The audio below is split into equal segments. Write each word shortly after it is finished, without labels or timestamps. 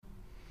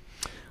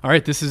All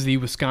right, this is the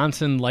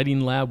Wisconsin Lighting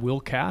Lab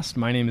WiLLcast.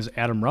 My name is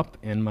Adam Rupp,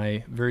 and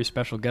my very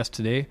special guest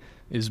today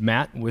is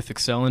Matt with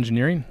Excel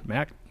Engineering.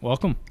 Matt,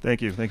 welcome.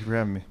 Thank you. Thank you for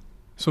having me.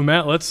 So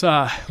Matt,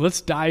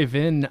 let's dive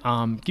in.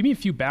 Give me a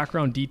few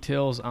background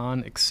details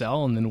on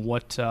Excel, and then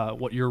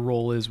what your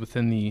role is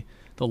within the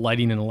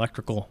lighting and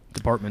electrical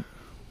department.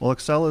 Well,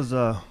 Excel is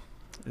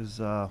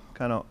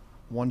kind of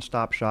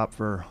one-stop shop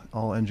for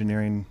all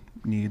engineering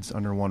needs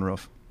under one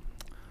roof.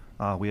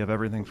 We have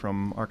everything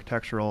from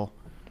architectural,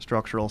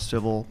 structural,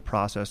 civil,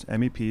 process,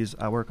 MEPs.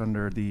 I work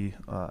under the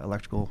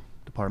electrical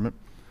department.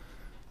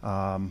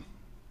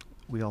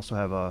 We also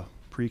have a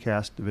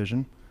precast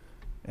division,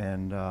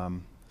 and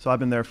so I've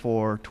been there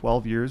for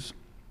 12 years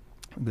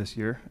this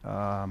year.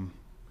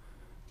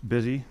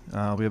 Busy. We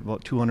have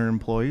about 200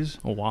 employees.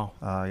 Oh wow!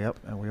 Yep,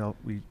 and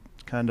we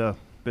kind of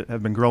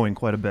have been growing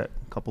quite a bit.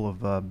 A couple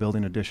of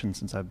building additions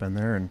since I've been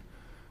there,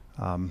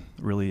 and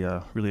really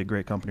a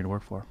great company to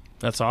work for.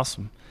 That's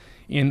awesome.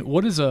 And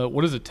what does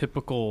a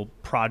typical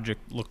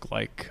project look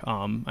like?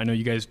 I know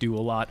you guys do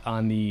a lot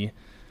on the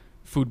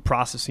food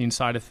processing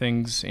side of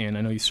things, and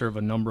I know you serve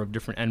a number of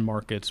different end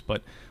markets.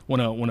 But when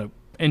a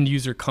end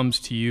user comes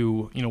to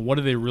you, what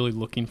are they really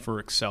looking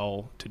for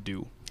Excel to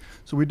do?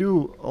 So we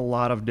do a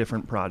lot of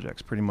different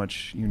projects. Pretty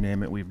much, you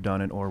name it, we've done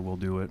it or we'll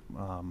do it.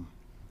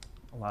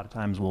 A lot of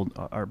times,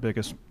 our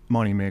biggest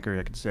money maker,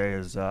 I could say,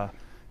 is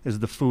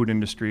the food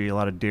industry. A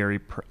lot of dairy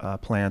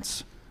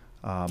plants.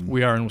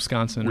 We are in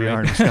Wisconsin. We right?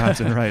 are in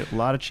Wisconsin, right? A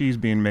lot of cheese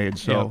being made,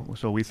 so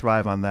we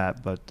thrive on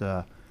that. But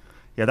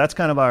yeah, that's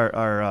kind of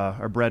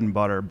our bread and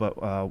butter.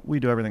 But we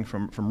do everything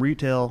from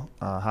retail,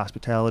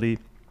 hospitality,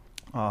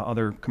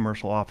 other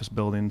commercial office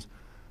buildings.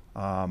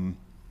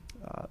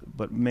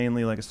 But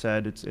mainly, like I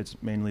said, it's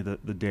mainly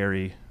the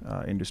dairy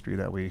industry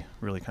that we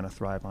really kind of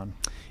thrive on.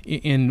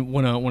 And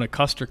when a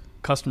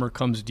customer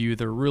comes to you,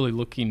 they're really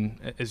looking,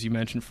 as you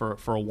mentioned, for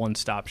a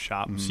one-stop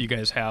shop. Mm-hmm. So you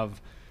guys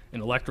have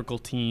an electrical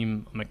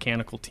team, a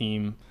mechanical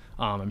team.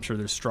 I'm sure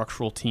there's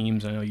structural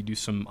teams. I know you do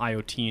some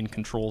IoT and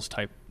controls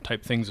type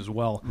things as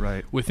well.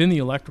 Right. Within the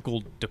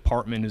electrical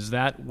department, is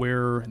that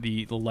where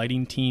the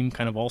lighting team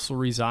kind of also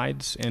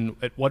resides? And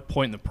at what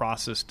point in the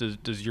process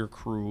does your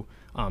crew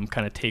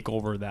kind of take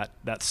over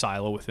that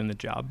silo within the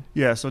job?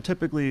 Yeah, so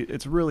typically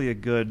it's really a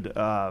good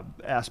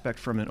aspect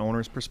from an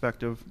owner's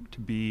perspective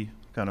to be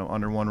kind of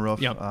under one roof.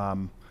 Yep.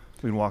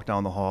 We can walk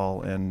down the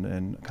hall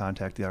and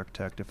contact the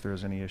architect if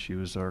there's any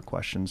issues or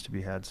questions to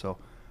be had. So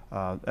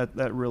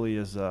that really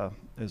is a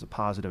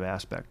positive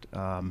aspect.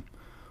 The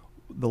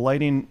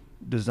lighting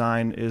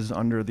design is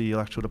under the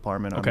electrical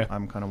department. Okay.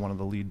 I'm kind of one of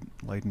the lead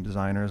lighting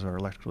designers or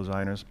electrical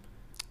designers,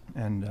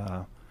 and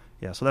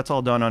so that's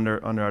all done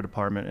under our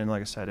department. And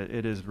like I said,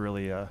 it is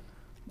really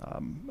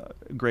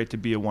great to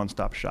be a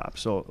one-stop shop.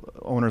 So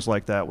owners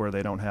like that, where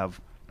they don't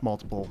have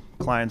multiple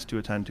clients to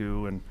attend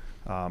to and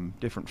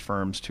different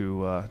firms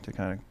to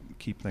kind of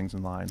keep things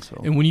in line. So.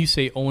 And when you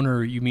say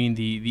owner, you mean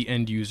the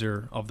end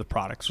user of the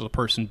product, so the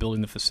person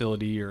building the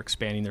facility or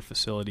expanding their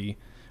facility,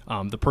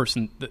 the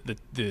person,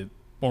 the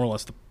more or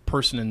less the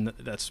person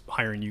that's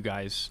hiring you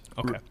guys.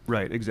 Okay.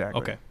 Right.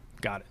 Exactly. Okay.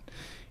 Got it.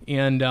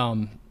 And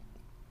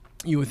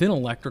within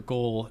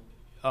electrical,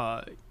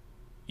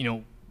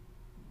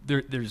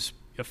 there's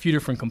a few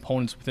different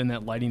components within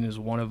that. Lighting is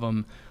one of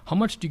them. How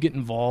much do you get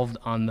involved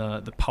on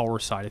the power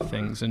side of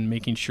things and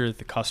making sure that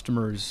the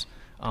customers,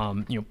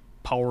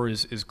 power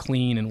is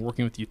clean, and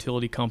working with the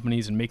utility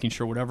companies and making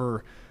sure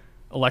whatever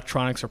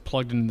electronics are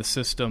plugged into the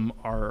system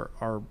are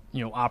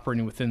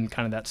operating within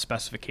kind of that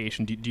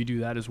specification? Do you do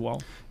that as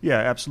well? Yeah,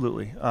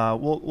 absolutely.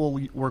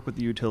 We'll work with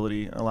the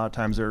utility. A lot of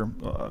times they're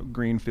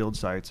greenfield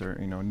sites or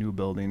new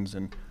buildings,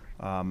 and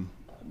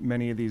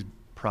many of these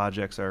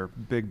projects are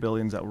big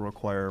buildings that will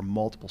require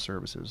multiple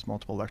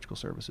electrical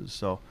services.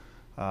 So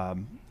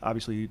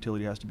obviously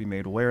utility has to be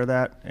made aware of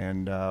that,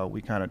 and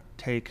we kind of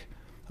take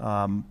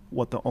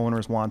what the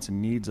owner's wants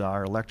and needs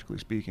are, electrically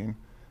speaking,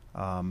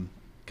 kind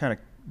of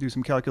do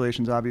some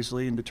calculations,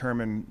 obviously, and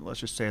determine, let's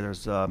just say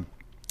there's a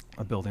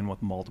building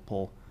with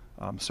multiple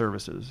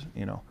services.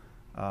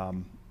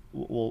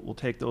 We'll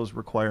take those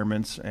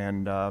requirements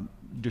and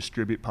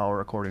distribute power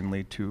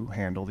accordingly to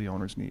handle the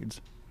owner's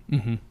needs.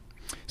 Mm-hmm.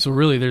 So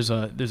really, there's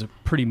a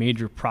pretty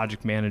major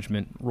project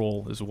management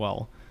role as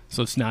well.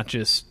 So it's not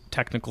just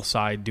technical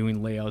side,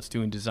 doing layouts,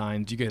 doing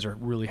designs. You guys are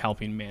really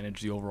helping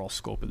manage the overall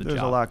scope of the job.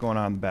 There's a lot going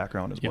on in the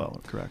background as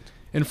well, correct.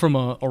 And from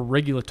a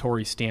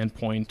regulatory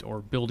standpoint or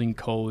building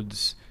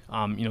codes,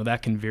 that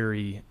can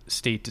vary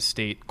state to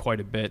state quite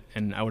a bit.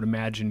 And I would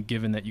imagine,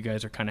 given that you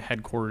guys are kind of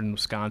headquartered in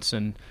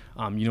Wisconsin,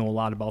 you know a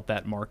lot about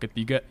that market.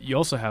 But you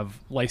also have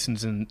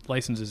licenses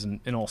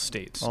in all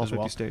states all as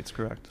well. 50 states,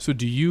 correct. So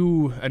do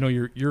you? I know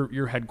you're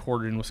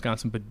headquartered in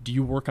Wisconsin, but do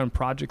you work on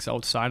projects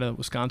outside of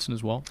Wisconsin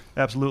as well?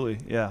 Absolutely,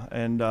 yeah.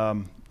 And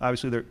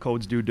obviously, their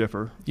codes do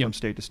differ from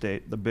state to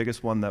state. The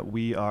biggest one that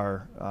we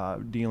are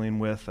dealing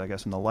with, I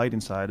guess, in the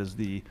lighting side is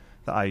the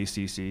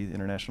IECC, the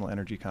International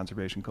Energy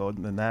Conservation Code,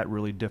 and that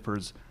really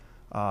differs.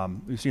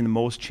 We've seen the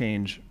most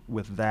change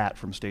with that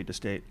from state to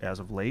state as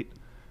of late.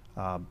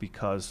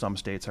 because some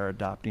states are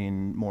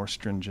adopting more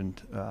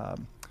stringent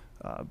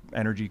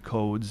energy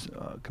codes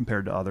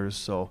compared to others.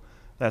 So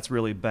that's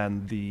really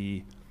been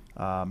the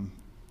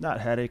not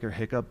headache or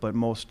hiccup, but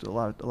a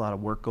lot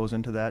of work goes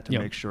into that to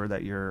make sure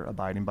that you're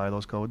abiding by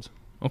those codes.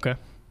 Okay.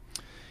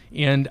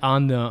 And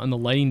on the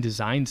lighting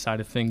design side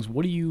of things,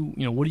 what are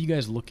you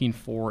guys looking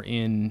for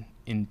in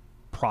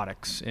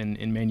products and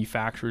in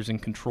manufacturers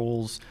and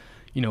controls?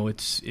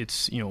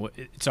 It's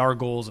our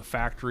goal as a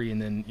factory,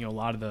 and then a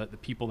lot of the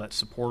people that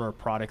support our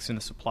products in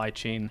the supply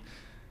chain.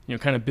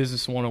 Kind of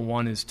business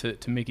 101 is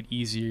to make it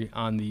easy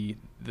on the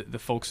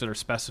folks that are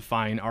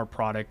specifying our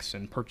products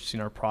and purchasing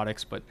our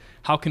products. But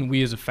how can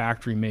we as a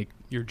factory make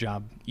your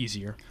job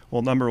easier?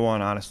 Well, number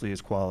one, honestly,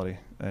 is quality,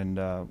 and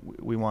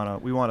we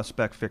want to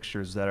spec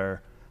fixtures that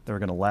are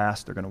going to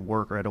last, they're going to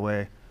work right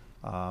away,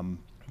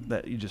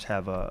 that you just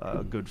have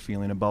a good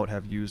feeling about,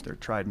 have used, they're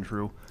tried and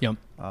true. Yep.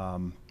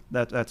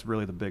 That's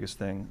really the biggest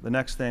thing. The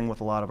next thing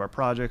with a lot of our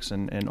projects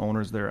and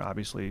owners, they're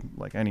obviously,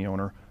 like any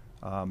owner,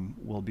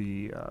 will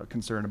be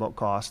concerned about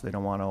cost. They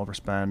don't want to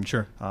overspend.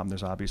 Sure.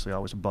 There's obviously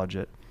always a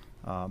budget,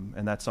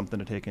 and that's something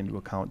to take into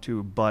account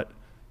too. But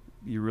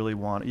you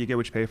get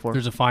what you pay for.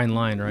 There's a fine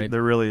line, right?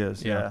 There really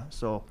is. Yeah. Yeah.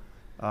 So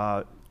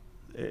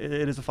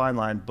it is a fine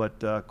line,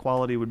 but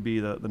quality would be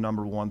the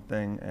number one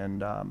thing.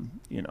 And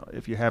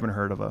if you haven't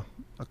heard of a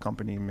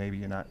company, maybe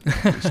you're not.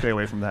 Stay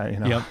away from that.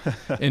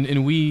 Yep.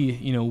 And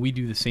we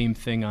do the same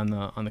thing on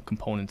the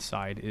component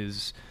side.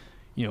 Is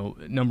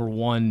number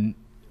one,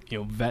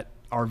 vet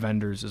our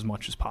vendors as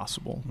much as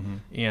possible. Mm-hmm.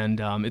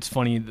 And it's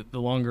funny that the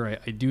longer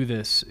I do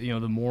this, the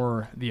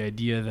more the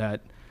idea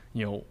that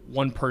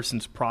one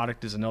person's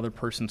product is another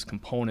person's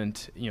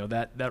component,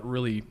 that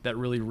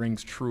really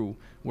rings true.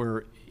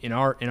 Where in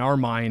our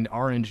mind,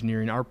 our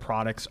engineering, our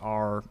products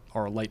are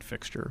a light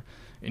fixture.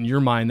 In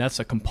your mind, that's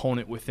a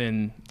component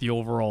within the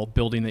overall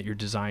building that you're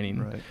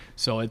designing. Right.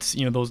 So it's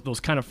those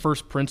kind of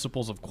first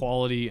principles of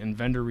quality and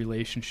vendor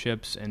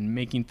relationships and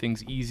making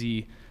things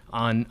easy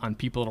on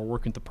people that are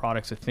working with the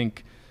products, I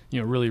think,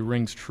 really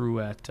rings true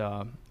at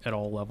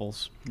all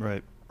levels.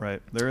 Right.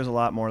 There is a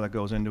lot more that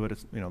goes into it.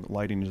 It's,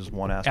 lighting is just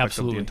one aspect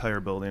Absolutely. of the entire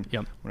building.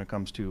 Yep. When it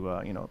comes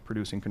to,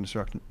 producing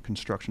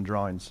construction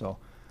drawings. So,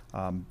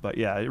 but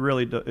yeah,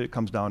 it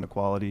comes down to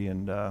quality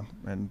and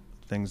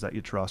things that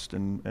you trust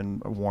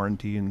and a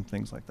warranty and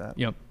things like that.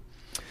 Yep.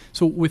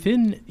 So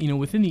within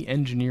the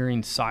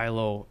engineering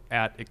silo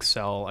at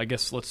Excel, I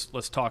guess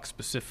let's talk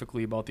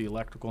specifically about the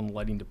electrical and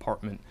lighting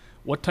department.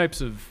 What types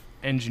of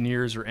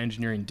engineers or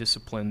engineering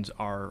disciplines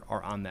are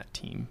on that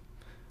team?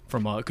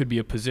 It could be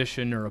a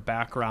position or a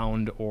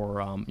background,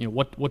 or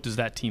what does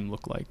that team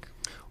look like?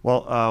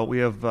 Well, we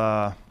have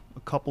a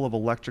couple of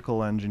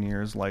electrical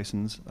engineers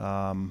licensed.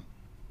 A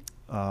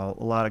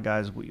lot of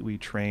guys we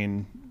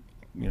train,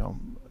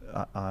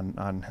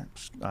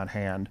 on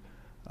hand.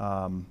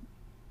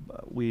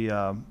 We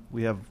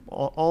have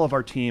all of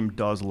our team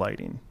does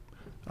lighting.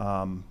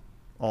 All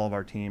of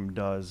our team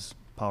does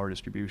power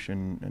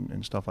distribution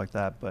and stuff like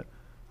that. But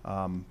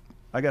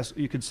I guess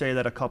you could say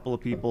that a couple of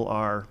people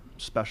are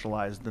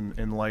specialized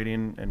in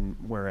lighting, and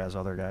whereas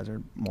other guys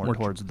are more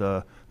towards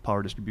the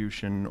power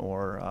distribution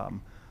or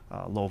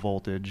low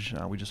voltage.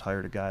 We just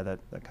hired a guy that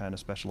kind of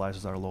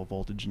specializes our low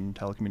voltage and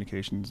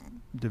telecommunications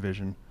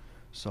division.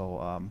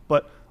 So,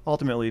 but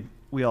ultimately,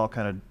 we all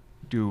kind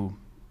of do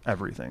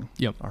everything.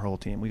 Yep. Our whole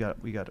team. We got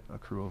a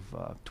crew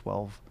of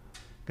 12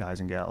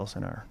 guys and gals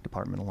in our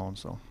department alone.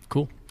 So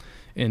cool.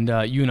 And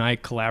you and I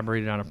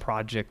collaborated on a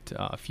project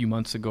a few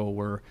months ago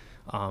where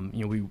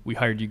we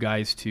hired you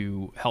guys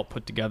to help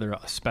put together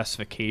a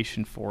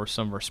specification for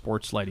some of our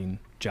sports lighting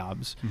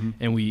jobs. Mm-hmm.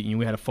 And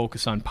we had a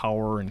focus on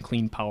power and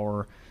clean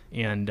power,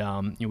 and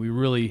we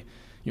really,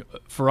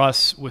 for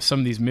us, with some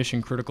of these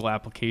mission critical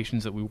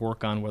applications that we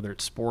work on, whether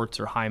it's sports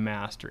or high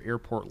mast or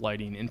airport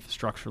lighting,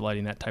 infrastructure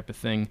lighting, that type of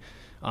thing,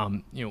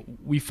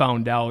 we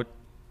found out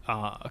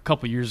a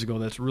couple years ago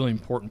that's really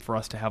important for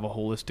us to have a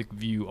holistic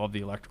view of the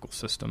electrical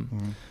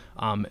system.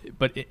 Mm-hmm.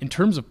 But in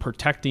terms of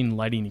protecting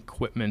lighting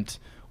equipment,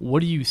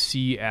 what do you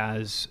see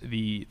as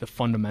the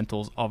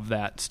fundamentals of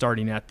that,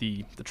 starting at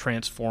the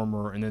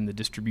transformer and then the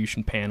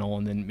distribution panel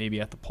and then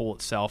maybe at the pole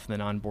itself and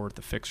then on board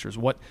the fixtures?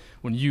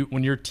 When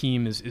your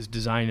team is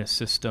designing a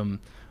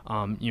system,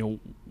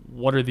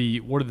 what are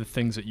the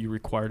things that you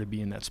require to be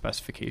in that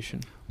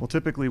specification? Well,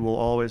 typically we'll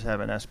always have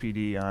an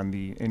SPD on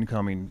the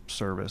incoming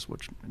service,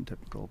 which in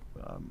typical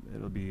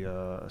it'll be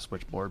a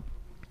switchboard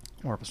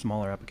or a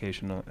smaller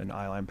application, an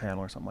I-line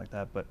panel or something like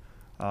that. But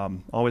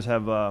always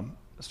have a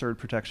surge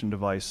protection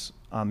device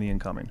on the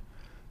incoming.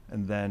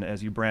 And then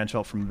as you branch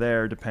out from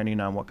there, depending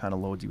on what kind of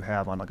loads you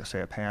have on, like I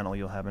say, a panel,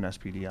 you'll have an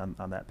SPD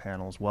on that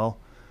panel as well.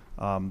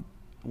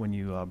 When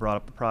you brought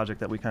up the project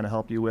that we kind of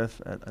helped you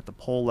with, at the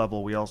pole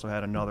level, we also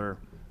had another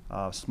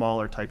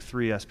smaller Type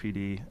 3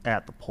 SPD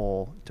at the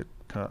pole to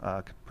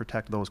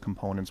protect those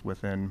components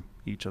within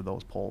each of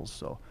those poles.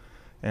 So,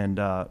 and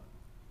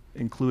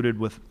included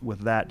with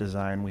that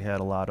design, we had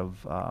a lot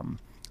of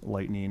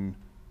lightning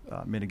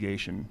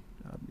mitigation.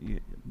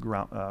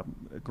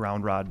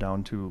 ground rod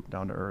down to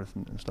earth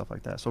and stuff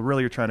like that. So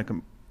really, you're trying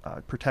to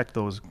protect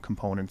those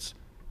components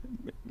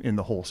in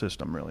the whole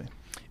system, really.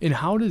 And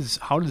how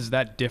does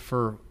that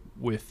differ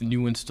with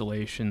new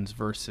installations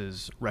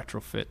versus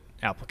retrofit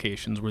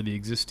applications where the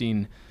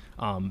existing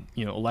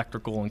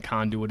electrical and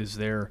conduit is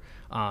there?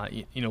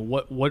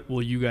 What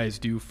will you guys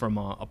do from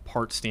a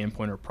part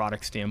standpoint or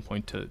product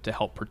standpoint to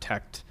help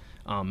protect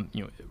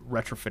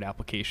retrofit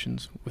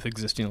applications with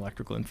existing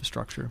electrical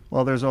infrastructure?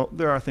 Well,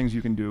 there are things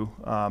you can do.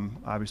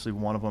 Obviously,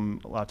 one of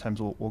them, a lot of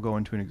times we'll go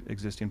into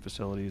existing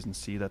facilities and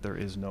see that there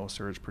is no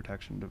surge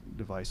protection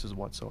devices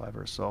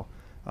whatsoever. So,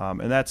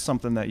 and that's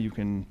something that you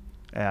can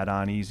add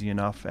on easy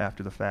enough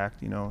after the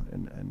fact,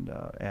 and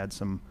add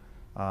some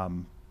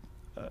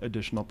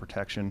additional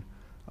protection.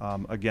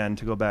 Again,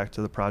 to go back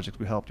to the project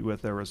we helped you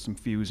with, there was some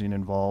fusing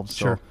involved.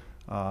 Sure.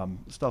 So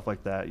stuff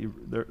like that.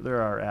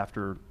 There are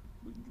after.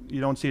 You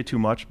don't see it too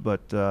much,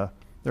 but there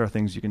are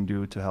things you can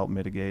do to help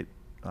mitigate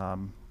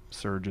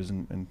surges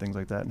and things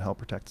like that, and help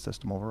protect the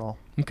system overall.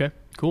 Okay,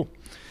 cool.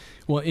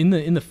 Well,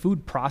 in the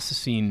food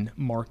processing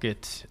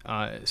market,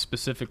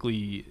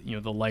 specifically,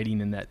 the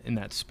lighting in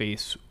that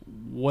space,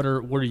 what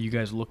are you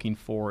guys looking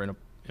for in a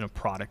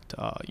product?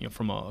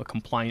 From a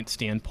compliance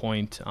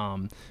standpoint,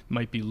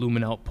 might be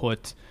lumen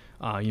output.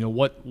 When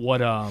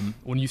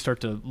you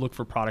start to look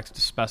for products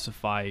to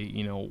specify,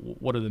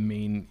 what are the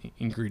main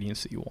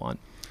ingredients that you want?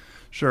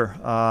 Sure.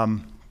 A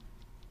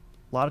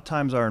lot of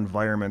times our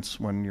environments,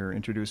 when you're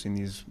introducing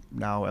these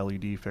now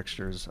LED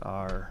fixtures,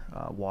 are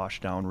wash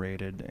down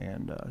rated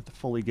and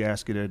fully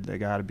gasketed. They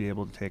got to be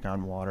able to take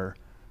on water.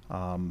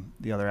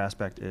 The other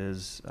aspect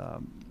is,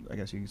 I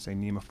guess you could say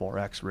NEMA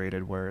 4X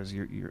rated, whereas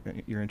you're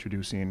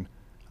introducing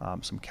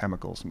some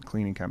chemicals, some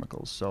cleaning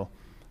chemicals. So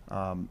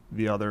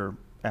the other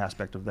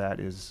aspect of that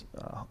is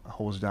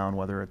hose down,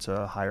 whether it's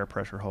a higher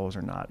pressure hose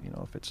or not.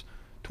 If it's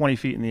 20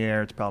 feet in the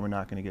air, it's probably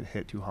not going to get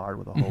hit too hard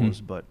with a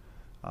hose, but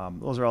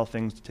those are all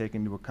things to take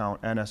into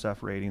account.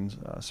 NSF ratings,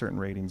 certain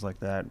ratings like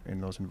that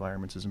in those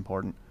environments is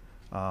important.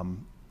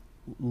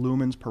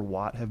 Lumens per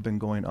watt have been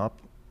going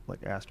up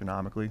like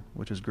astronomically,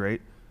 which is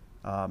great,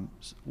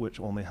 which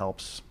only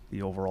helps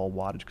the overall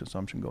wattage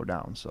consumption go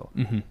down. So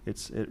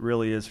it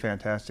really is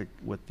fantastic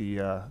with the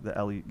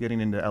LED,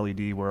 getting into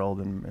LED world,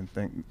 and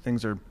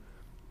things are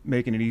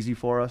making it easy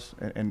for us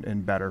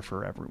and better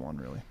for everyone,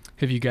 really.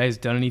 Have you guys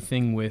done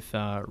anything with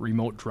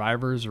remote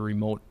drivers or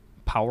remote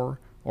power,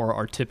 or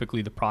are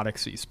typically the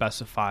products that you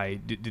specify,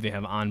 do they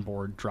have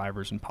onboard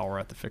drivers and power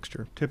at the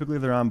fixture? Typically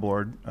they're on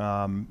board.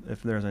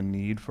 If there's a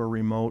need for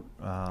remote,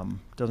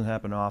 doesn't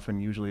happen often.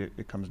 Usually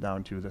it comes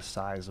down to the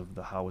size of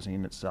the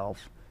housing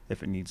itself,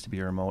 if it needs to be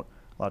a remote.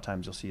 A lot of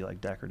times you'll see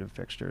like decorative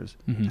fixtures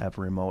have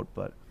a remote,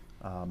 but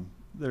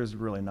there's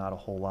really not a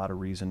whole lot of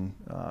reason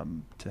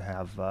to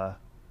have a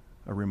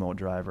remote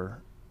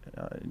driver.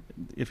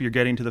 If you're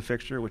getting to the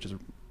fixture, which is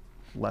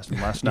less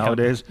and less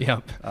nowadays,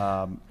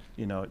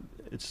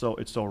 it's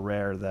so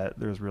rare that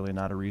there's really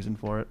not a reason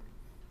for it.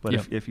 But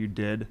if you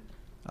did,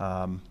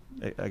 I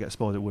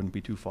suppose it wouldn't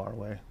be too far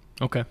away.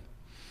 Okay.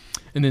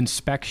 And then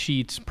spec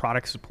sheets,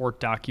 product support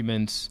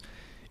documents.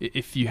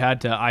 If you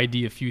had to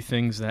ID a few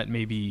things that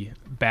maybe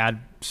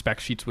bad spec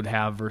sheets would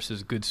have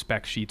versus good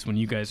spec sheets when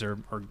you guys are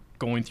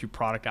going through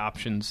product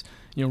options,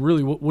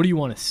 really what do you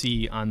want to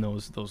see on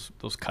those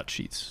cut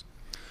sheets?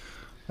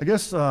 I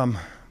guess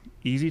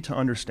easy to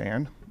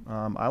understand.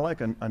 I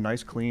like a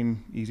nice,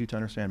 clean, easy to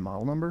understand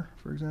model number,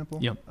 for example.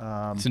 Yep.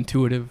 It's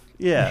intuitive.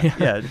 Yeah,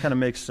 it kind of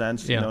makes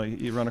sense. Yeah.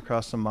 You run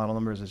across some model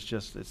numbers,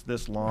 it's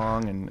this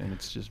long and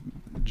it's just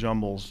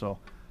jumbles. So,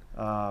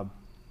 I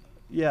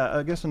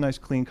guess a nice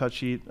clean cut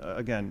sheet.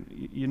 Again,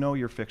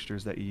 your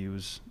fixtures that you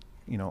use,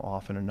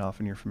 often enough,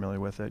 and you're familiar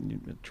with it, and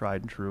you've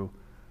tried and true.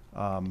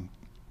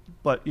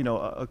 But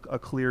a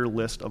clear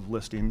list of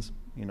listings,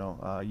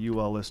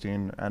 UL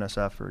listing,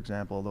 NSF, for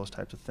example, those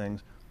types of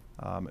things.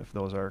 If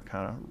those are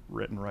kind of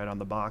written right on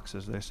the box,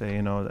 as they say,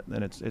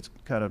 then it's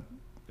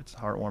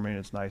heartwarming.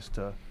 It's nice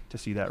to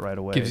see that right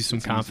away. Gives you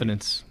some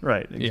confidence. Easy.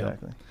 Right,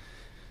 exactly.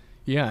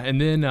 Yeah,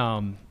 and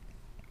then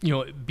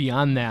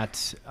beyond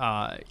that,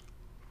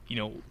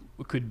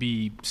 it could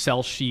be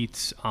sell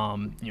sheets.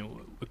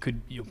 It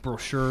could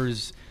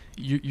brochures.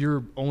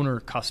 Your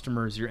owner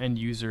customers, your end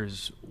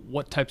users,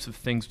 what types of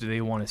things do they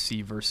want to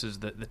see versus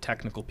the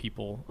technical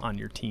people on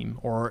your team?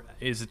 Or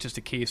is it just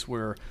a case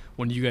where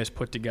when you guys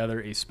put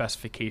together a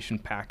specification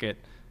packet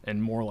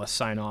and more or less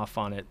sign off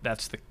on it,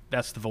 that's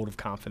the vote of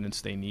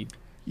confidence they need?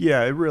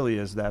 Yeah, it really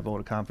is that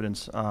vote of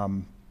confidence.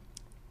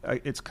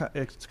 It's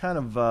kind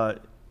of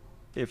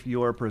if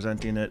you're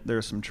presenting it,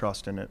 there's some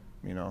trust in it.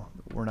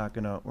 We're not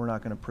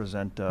gonna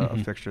present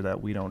a fixture that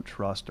we don't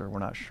trust or we're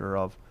not sure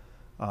of.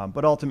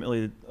 But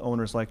ultimately,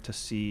 owners like to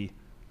see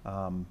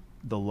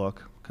the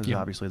look, because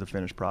obviously the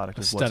finished product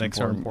is what's important. Aesthetics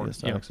are important.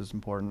 Aesthetics is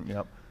important.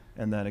 Yep.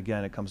 And then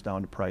again, it comes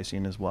down to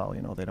pricing as well.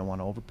 They don't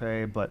want to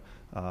overpay, but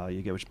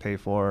you get what you pay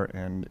for,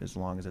 and as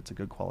long as it's a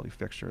good quality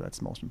fixture,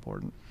 that's most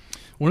important.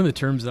 One of the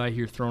terms that I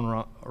hear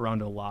thrown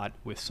around a lot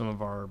with some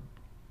of our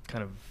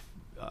kind of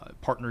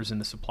partners in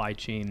the supply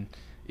chain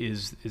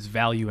is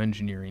value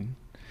engineering.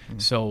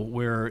 So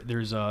where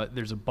there's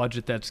a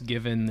budget that's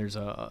given, there's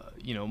a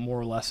more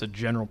or less a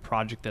general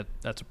project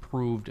that's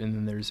approved, and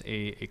then there's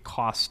a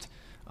cost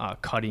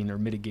cutting or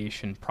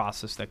mitigation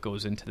process that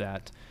goes into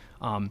that.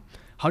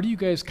 How do you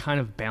guys kind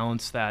of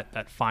balance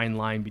that fine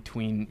line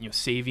between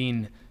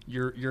saving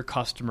your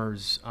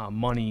customers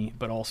money,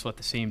 but also at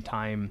the same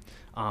time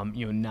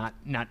not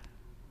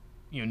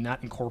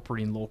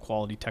incorporating low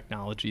quality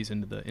technologies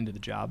into the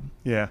job?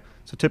 Yeah.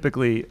 So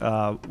typically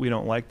we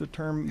don't like the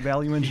term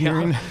value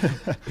engineering.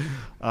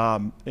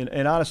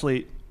 And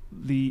honestly,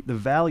 the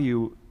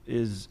value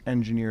is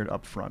engineered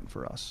up front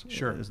for us.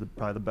 Sure. Is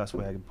probably the best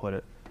way I could put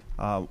it.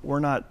 We're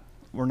not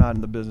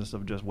in the business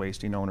of just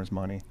wasting owners'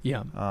 money.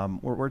 Yeah.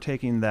 We're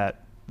taking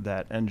that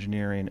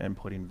engineering and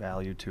putting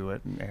value to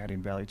it and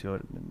adding value to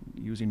it and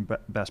using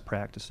best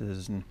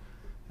practices and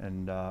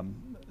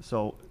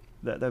so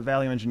that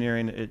value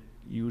engineering, it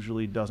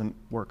usually doesn't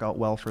work out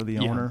well for the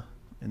owner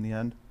in the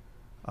end.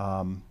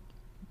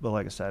 But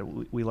like I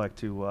said, we like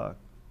to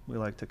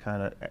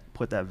kind of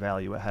put that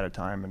value ahead of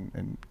time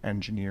and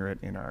engineer it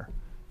in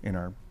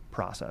our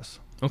process.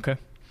 Okay.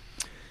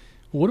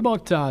 What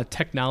about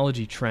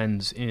technology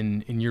trends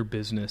in your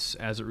business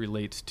as it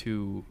relates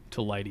to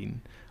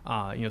lighting?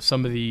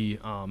 Some of the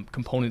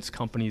components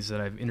companies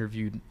that I've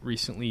interviewed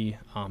recently,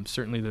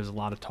 certainly there's a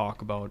lot of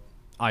talk about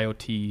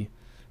IoT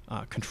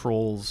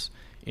controls,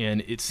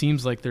 and it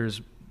seems like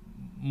there's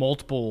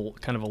multiple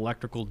kind of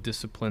electrical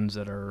disciplines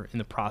that are in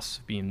the process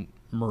of being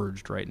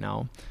merged right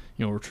now.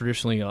 Where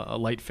traditionally a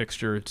light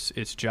fixture,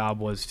 its job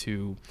was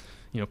to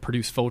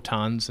produce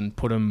photons and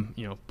put them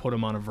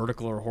on a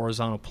vertical or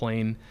horizontal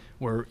plane,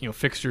 where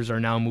fixtures are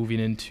now moving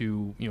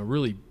into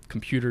really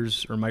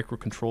computers or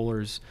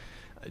microcontrollers.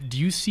 Do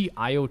you see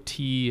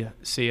IoT,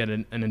 say at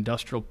an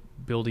industrial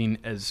building,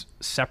 as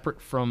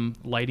separate from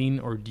lighting,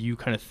 or do you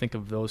kind of think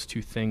of those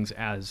two things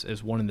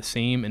as one and the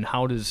same? And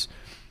how does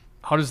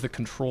the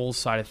controls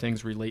side of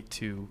things relate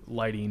to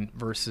lighting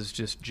versus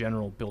just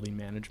general building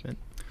management?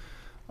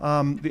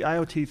 The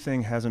IoT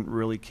thing hasn't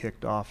really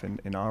kicked off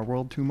in our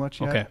world too much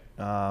yet.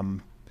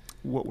 Okay.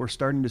 What we're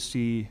starting to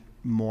see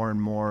more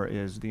and more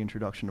is the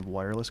introduction of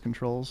wireless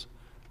controls.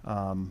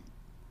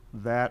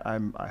 That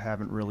I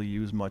haven't really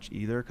used much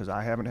either because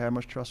I haven't had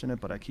much trust in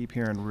it, but I keep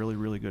hearing really,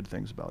 really good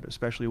things about it,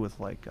 especially with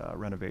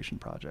renovation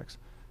projects.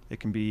 It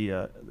can be,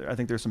 I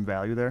think there's some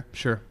value there.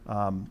 Sure.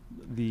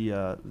 The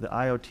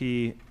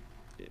IoT,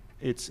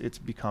 it's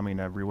becoming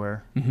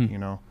everywhere,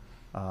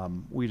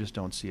 we just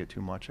don't see it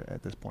too much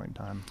at this point in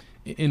time.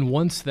 And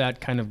once that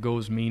kind of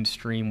goes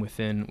mainstream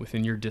within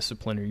your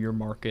discipline or your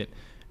market,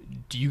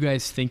 do you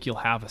guys think you'll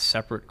have a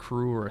separate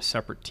crew or a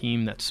separate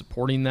team that's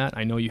supporting that?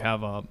 I know you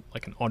have an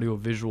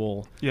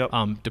audiovisual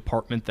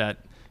department that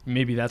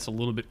maybe that's a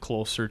little bit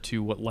closer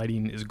to what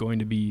lighting is going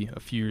to be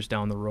a few years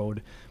down the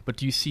road. But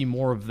do you see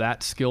more of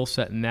that skill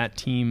set and that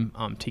team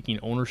taking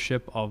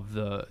ownership of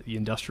the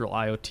industrial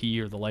IoT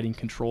or the lighting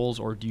controls,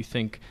 or do you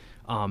think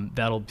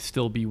that'll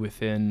still be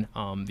within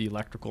the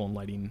electrical and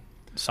lighting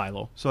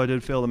silo? So I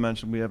did fail to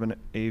mention we have an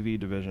AV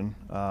division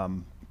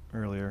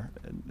earlier,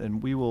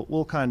 and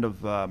we'll kind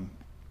of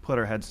put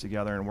our heads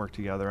together and work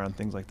together on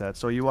things like that.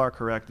 So you are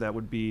correct. That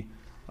would be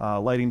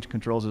lighting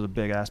controls is a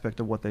big aspect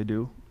of what they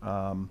do,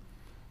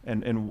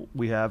 and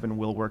we have and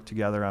will work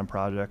together on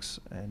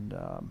projects and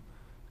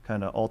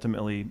kind of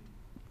ultimately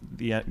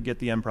get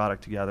the end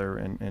product together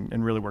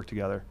and really work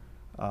together.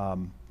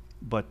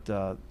 But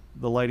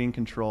the lighting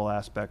control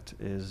aspect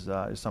is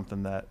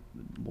something that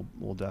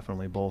we'll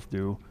definitely both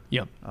do.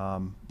 Yep.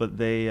 But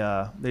they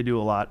do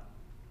a lot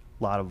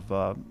of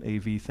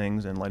AV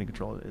things, and lighting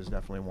control is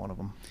definitely one of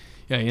them.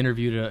 Yeah, I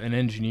interviewed an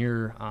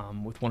engineer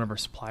with one of our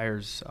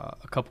suppliers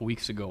a couple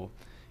weeks ago,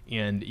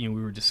 and we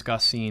were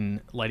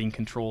discussing lighting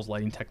controls,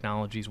 lighting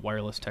technologies,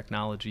 wireless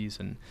technologies,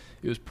 and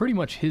it was pretty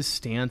much his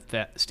stance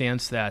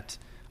that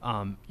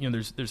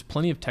there's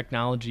plenty of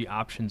technology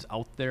options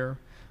out there.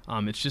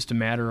 It's just a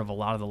matter of a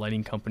lot of the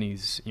lighting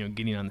companies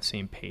getting on the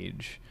same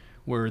page.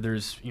 Where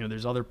there's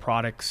other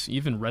products,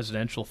 even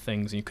residential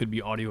things, and it could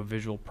be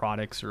audio-visual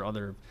products or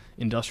other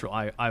industrial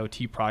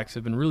IoT products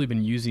have really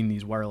been using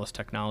these wireless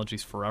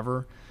technologies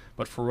forever.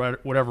 But for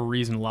whatever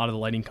reason, a lot of the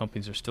lighting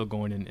companies are still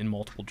going in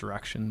multiple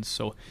directions.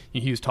 So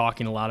he was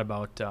talking a lot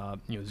about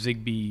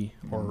Zigbee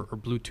or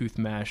Bluetooth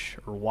mesh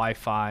or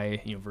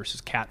Wi-Fi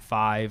versus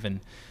Cat5,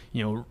 and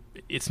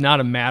it's not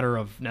a matter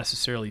of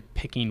necessarily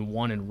picking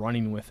one and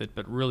running with it,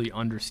 but really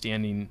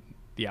understanding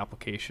the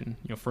application.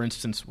 For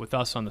instance, with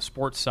us on the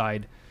sports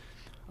side,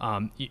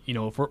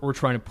 if we're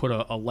trying to put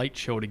a light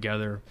show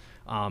together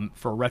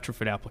for a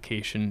retrofit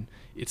application,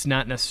 it's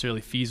not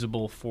necessarily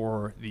feasible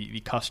for the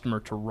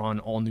customer to run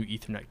all new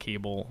Ethernet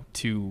cable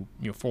to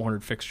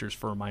 400 fixtures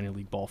for a minor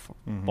league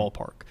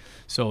ballpark.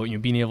 So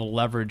being able to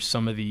leverage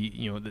some of the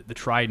the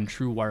tried and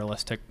true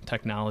wireless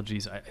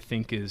technologies, I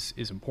think is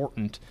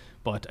important.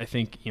 But I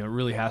think it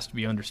really has to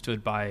be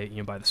understood by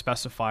by the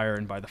specifier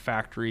and by the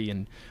factory,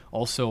 and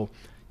also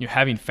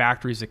having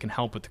factories that can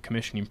help with the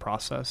commissioning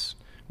process,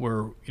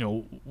 where,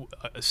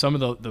 some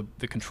of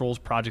the controls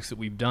projects that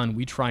we've done,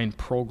 we try and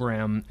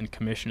program and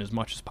commission as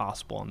much as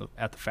possible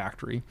at the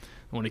factory.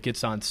 And when it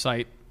gets on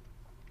site,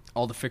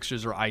 all the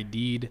fixtures are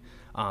ID'd,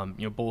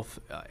 both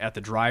at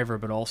the driver,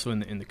 but also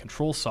in the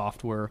control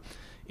software.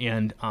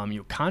 And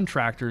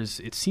contractors,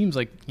 it seems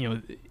like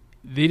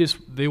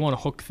they want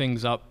to hook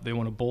things up. They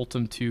want to bolt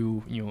them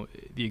to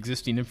the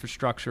existing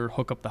infrastructure,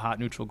 hook up the hot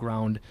neutral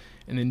ground,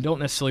 and then don't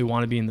necessarily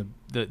want to be in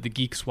the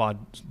geek squad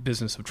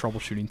business of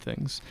troubleshooting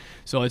things.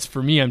 So it's,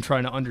 for me, I'm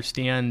trying to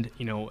understand.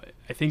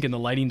 I think in the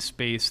lighting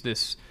space,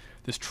 this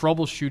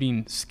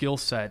troubleshooting skill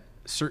set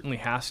certainly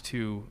has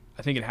to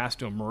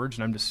emerge.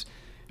 And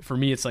for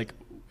me, it's like,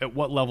 at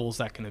what level is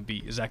that going to be?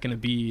 Is that going to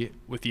be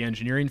with the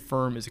engineering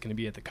firm? Is it going to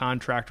be at the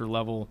contractor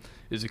level?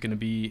 Is it going to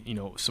be,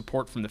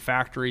 support from the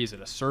factory? Is it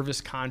a service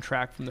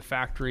contract from the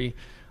factory?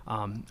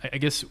 I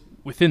guess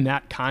within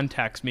that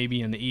context,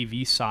 maybe on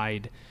the AV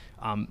side,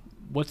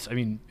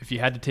 if you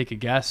had to take a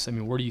guess,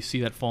 where do you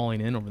see that falling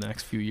in over the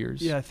next few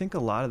years? Yeah, I think a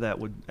lot of that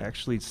would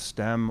actually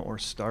stem or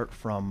start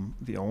from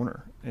the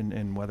owner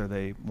and whether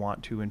they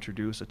want to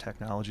introduce a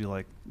technology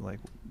like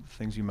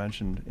things you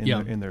mentioned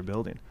in their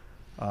building.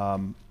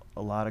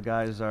 A lot of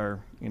guys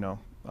are,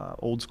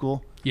 old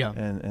school,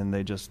 and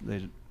they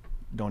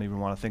don't even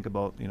want to think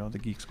about, the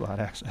geek squad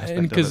aspect.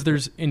 And because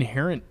there's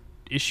inherent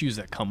issues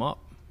that come up.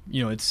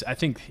 I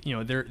think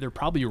they're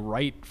probably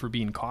right for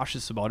being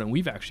cautious about it, and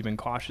we've actually been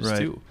cautious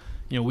too.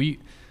 We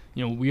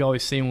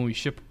always say when we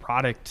ship a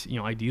product,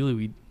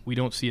 ideally we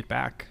don't see it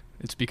back.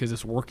 It's because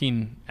it's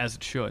working as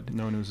it should.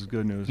 No news is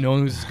good news. No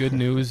news is good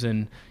news,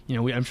 and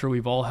I'm sure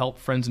we've all helped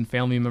friends and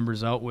family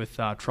members out with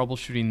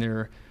troubleshooting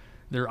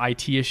their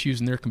IT issues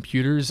in their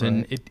computers,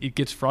 and it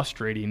gets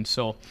frustrating.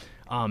 So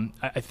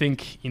I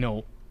think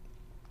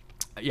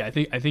I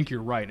think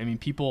you're right.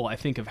 People, I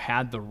think, have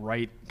had the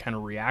right kind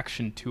of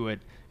reaction to it,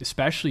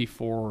 especially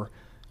for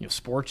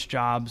sports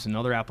jobs and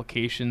other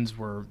applications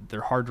where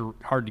they're hard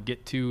to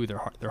get to,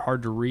 they're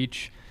hard to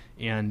reach.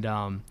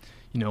 And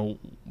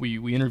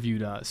we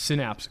interviewed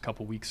Synapse a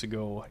couple weeks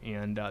ago,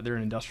 and they're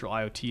an industrial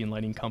IoT and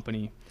lighting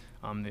company.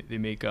 They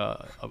make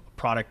a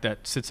product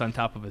that sits on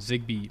top of a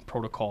Zigbee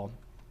protocol.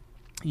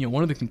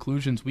 One of the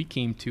conclusions we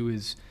came to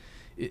is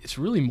it's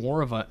really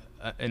more of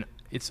an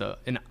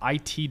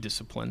IT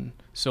discipline.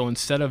 So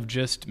instead of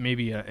just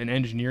maybe an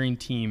engineering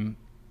team,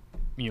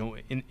 at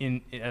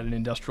an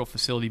industrial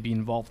facility be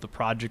involved with the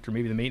project, or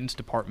maybe the maintenance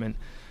department,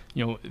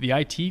 the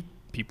IT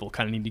people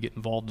kind of need to get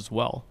involved as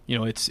well.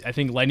 I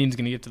think lighting's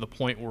going to get to the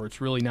point where it's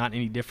really not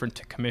any different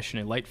to commission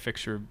a light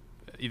fixture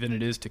than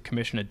it is to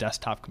commission a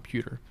desktop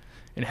computer.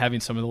 And having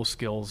some of those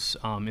skills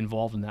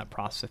involved in that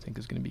process, I think,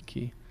 is going to be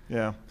key.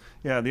 Yeah.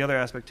 The other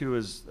aspect too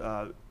is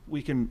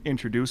we can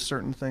introduce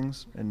certain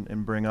things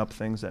and bring up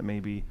things that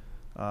maybe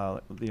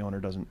the owner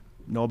doesn't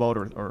know about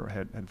or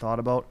had thought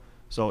about.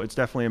 So it's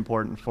definitely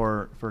important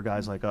for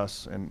guys like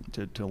us and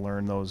to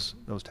learn those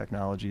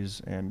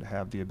technologies and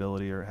have the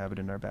ability or have it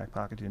in our back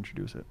pocket to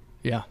introduce it.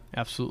 Yeah,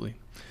 absolutely.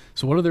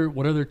 So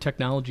what other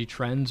technology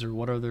trends, or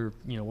what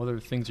other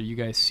things are you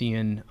guys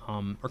seeing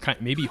or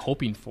maybe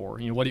hoping for?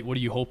 What are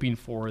you hoping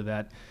for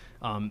that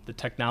the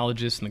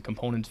technologists and the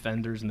components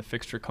vendors and the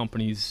fixture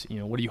companies,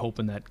 what are you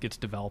hoping that gets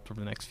developed over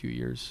the next few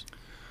years?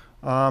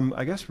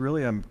 I guess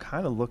really I'm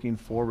kind of looking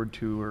forward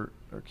to or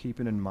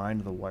keeping in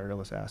mind the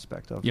wireless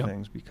aspect of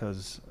things,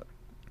 because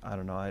I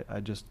don't know,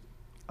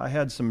 I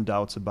had some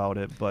doubts about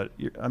it, but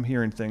I'm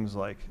hearing things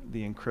like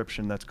the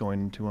encryption that's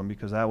going into them,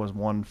 because that was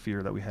one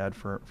fear that we had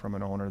from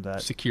an owner,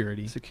 that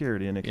security,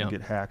 and it can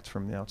get hacked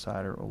from the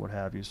outside or what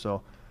have you.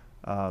 So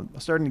I'm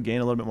starting to gain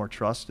a little bit more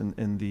trust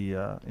in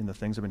the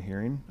things I've been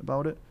hearing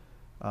about it.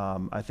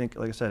 I think,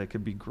 like I said, it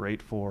could be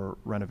great for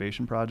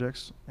renovation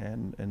projects,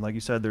 and like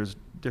you said, there's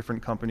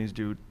different companies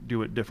do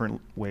it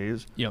different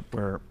ways.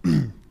 Where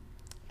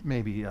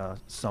maybe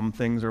some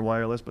things are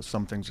wireless, but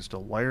some things are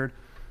still wired.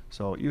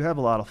 So you have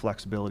a lot of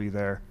flexibility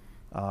there.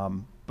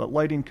 But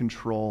lighting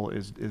control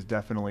is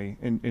definitely,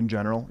 in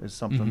general, is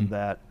something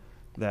that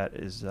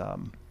is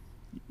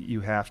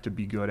you have to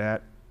be good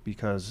at,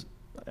 because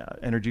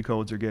energy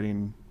codes are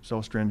getting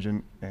so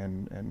stringent,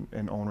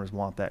 and owners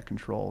want that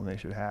control, and they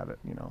should have it.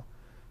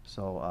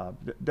 So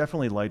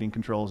definitely lighting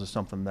controls is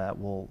something that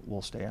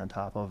we'll stay on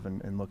top of,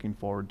 and looking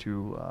forward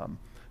to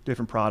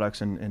different products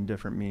and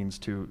different means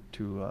to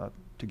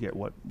get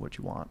what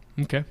you want.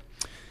 Okay.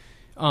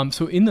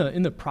 So in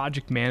the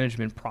project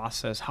management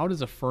process, how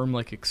does a firm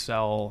like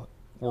Excel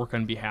work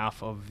on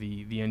behalf of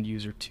the end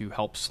user to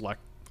help select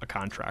a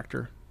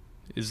contractor?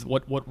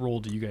 What role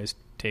do you guys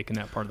take in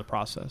that part of the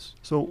process?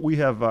 So we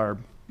have our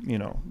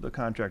the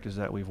contractors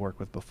that we've worked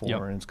with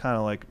before, and it's kind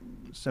of like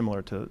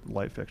similar to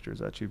light fixtures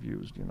that you've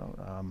used,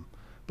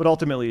 but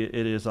ultimately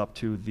it is up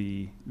to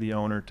the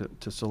owner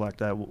to select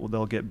that.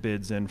 They'll get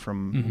bids in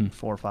from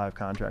 4 or 5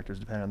 contractors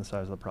depending on the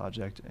size of the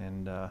project,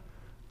 and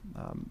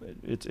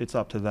it's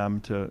up to them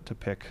to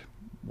pick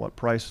what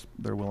price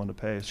they're willing to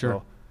pay.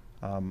 Sure.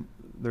 So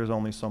there's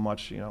only so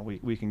much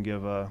we can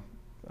give a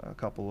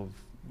couple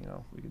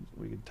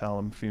we could tell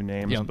them a few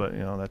names, Yeah. but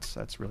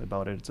that's really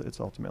about it. It's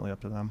ultimately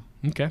up to them.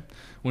 Okay.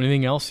 Well,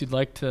 anything else you'd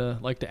like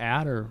to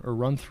add or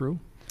run through?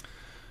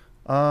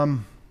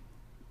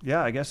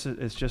 Yeah, I guess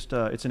it's just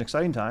it's an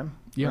exciting time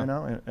Yeah. right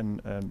now,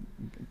 and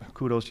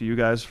kudos to you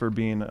guys for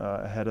being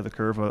ahead of the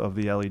curve of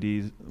the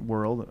LED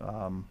world.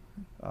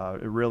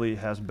 It really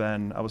has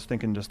been. I was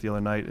thinking just the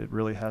other night, it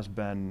really has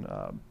been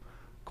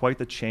quite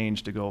the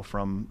change to go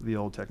from the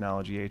old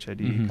technology,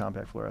 HID,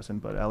 compact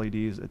fluorescent, but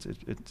LEDs. It's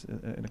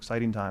an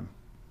exciting time.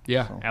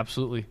 Yeah, So.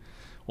 absolutely.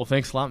 Well,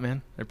 thanks a lot,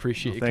 man. I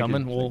appreciate you Thank you.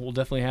 coming. We'll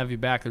definitely have you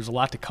back. There's a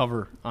lot to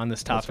cover on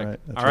this topic.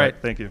 That's right. All right.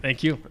 Thank you.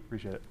 Thank you.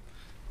 Appreciate it.